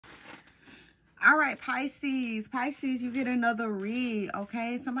All right, Pisces. Pisces, you get another read,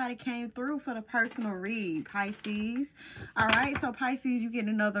 okay? Somebody came through for the personal read, Pisces. All right, so Pisces, you get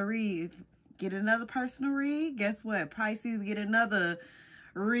another read. Get another personal read. Guess what? Pisces get another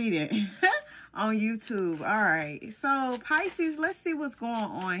reading on YouTube. All right, so Pisces, let's see what's going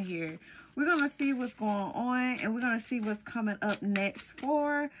on here. We're going to see what's going on, and we're going to see what's coming up next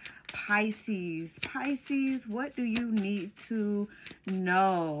for Pisces. Pisces, what do you need to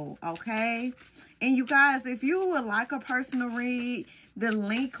know, okay? And you guys, if you would like a personal read, the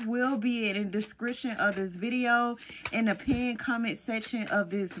link will be in the description of this video in the pinned comment section of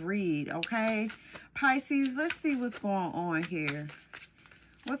this read, okay? Pisces, let's see what's going on here.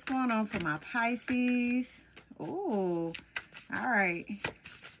 What's going on for my Pisces? Oh, all right.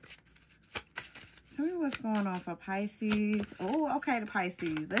 Tell me what's going on for Pisces. Oh, okay, the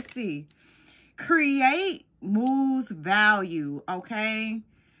Pisces. Let's see. Create moves value, okay?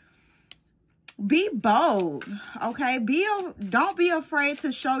 Be bold, okay? Don't be afraid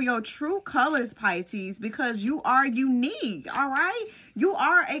to show your true colors, Pisces, because you are unique, all right? You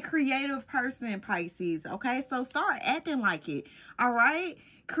are a creative person, Pisces, okay? So start acting like it, all right?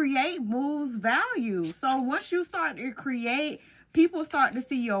 Create moves value. So once you start to create, people start to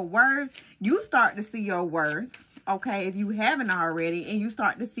see your worth. You start to see your worth, okay, if you haven't already, and you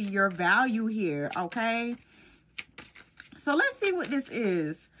start to see your value here, okay? So let's see what this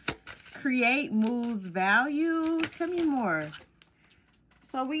is. Create moves value. Tell me more.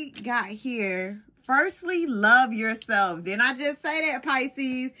 So we got here, firstly, love yourself. Didn't I just say that,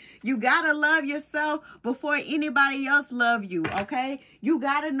 Pisces? You got to love yourself before anybody else love you, okay? You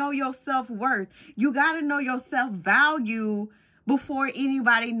got to know your self-worth. You got to know your self-value before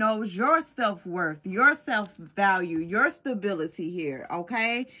anybody knows your self-worth, your self-value, your stability here,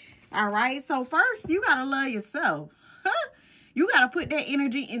 okay? All right? So first, you got to love yourself. You got to put that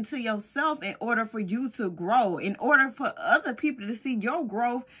energy into yourself in order for you to grow, in order for other people to see your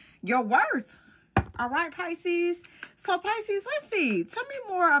growth, your worth. All right, Pisces? So, Pisces, let's see. Tell me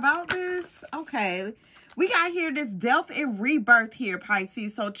more about this. Okay. We got here this death and rebirth here,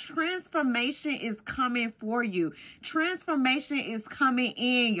 Pisces. So, transformation is coming for you. Transformation is coming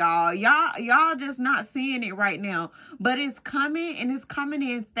in, y'all. Y'all just not seeing it right now. But it's coming, and it's coming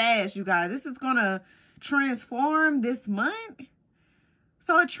in fast, you guys. This is going to transform this month.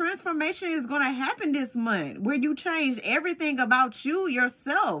 So a transformation is going to happen this month where you change everything about you,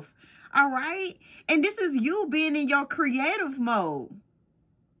 yourself. All right. And this is you being in your creative mode.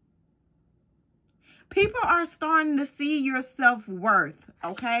 People are starting to see your self-worth.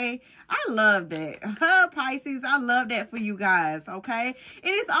 Okay. I love that. Pisces, I love that for you guys. Okay. And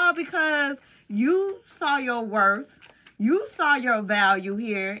it's all because you saw your worth. You saw your value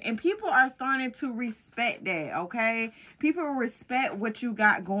here, and people are starting to respect that, okay? People respect what you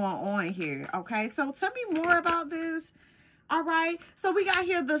got going on here, okay? So tell me more about this, all right? So we got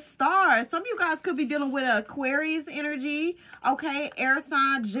here the stars. Some of you guys could be dealing with Aquarius energy, okay? Air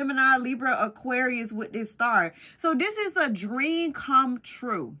sign, Gemini, Libra, Aquarius with this star. So this is a dream come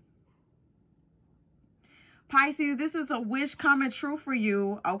true. Pisces, this is a wish coming true for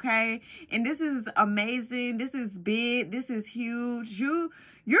you, okay? And this is amazing. This is big. This is huge. You're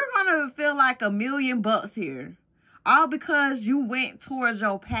going to feel like $1 million here. All because you went towards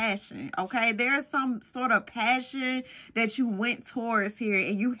your passion, okay? There's some sort of passion that you went towards here.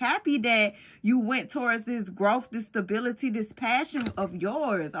 And you happy that you went towards this growth, this stability, this passion of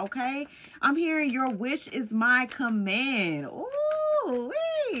yours, okay? I'm hearing your wish is my command. Ooh,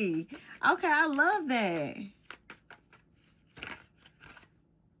 wee. Okay, I love that.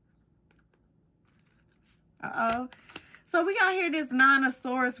 Uh-oh. So we got here this Nine of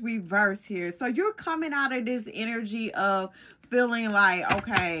Swords reverse here. So you're coming out of this energy of feeling like,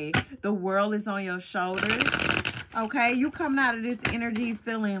 okay, the world is on your shoulders. Okay, you coming out of this energy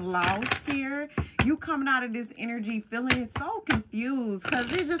feeling lost here. You coming out of this energy feeling so confused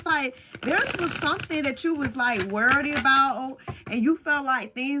because it's just like there was something that you was like worried about and you felt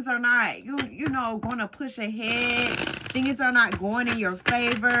like things are not, you know, going to push ahead. Things are not going in your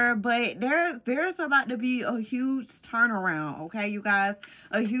favor, but there's about to be a huge turnaround, okay, you guys?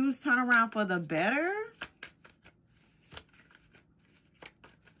 A huge turnaround for the better.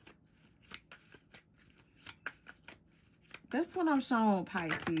 That's what I'm showing,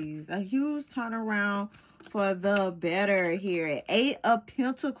 Pisces. A huge turnaround for the better here. 8 of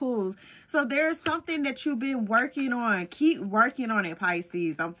Pentacles. So there's something that you've been working on. Keep working on it,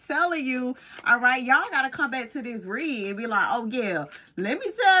 Pisces. I'm telling you, all right, y'all got to come back to this read and be like, oh, yeah, let me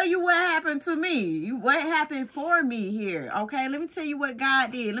tell you what happened to me. What happened for me here, okay? Let me tell you what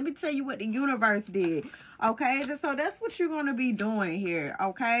God did. Let me tell you what the universe did. Okay, so that's what you're going to be doing here,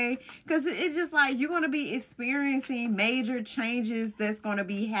 okay? Because it's just like you're going to be experiencing major changes that's going to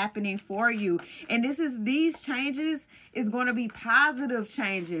be happening for you. And these changes is going to be positive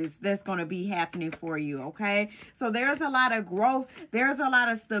changes that's going to be happening for you, okay? So there's a lot of growth. There's a lot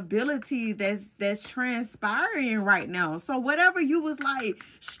of stability that's transpiring right now. So whatever you was like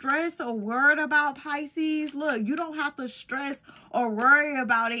stressed or worried about, Pisces, look, you don't have to stress or worry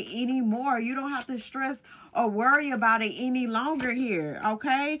about it anymore. You don't have to stress or worry about it any longer here,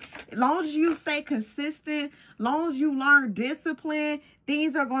 okay? As long as you stay consistent, long as you learn discipline,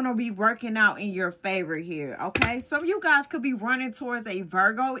 things are going to be working out in your favor here, okay? Some of you guys could be running towards a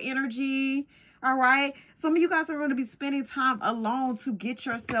Virgo energy, all right? Some of you guys are going to be spending time alone to get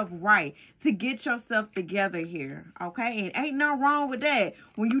yourself right, to get yourself together here, okay? And ain't nothing wrong with that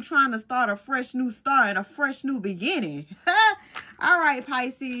when you're trying to start a fresh new start and a fresh new beginning. All right,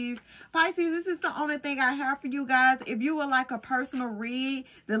 Pisces. Pisces, this is the only thing I have for you guys. If you would like a personal read,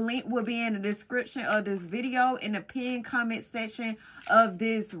 the link will be in the description of this video, in the pinned comment section of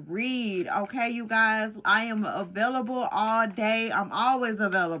this read. Okay, you guys, I am available all day. I'm always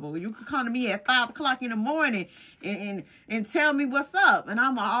available. You can come to me at 5 o'clock in the morning and tell me what's up, and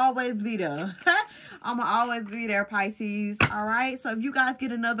I'm going to always be there. I'm going to always be there, Pisces. All right. So if you guys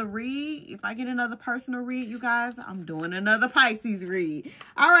get another read, if I get another personal read, you guys, I'm doing another Pisces read.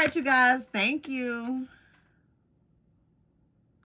 All right, you guys. Thank you.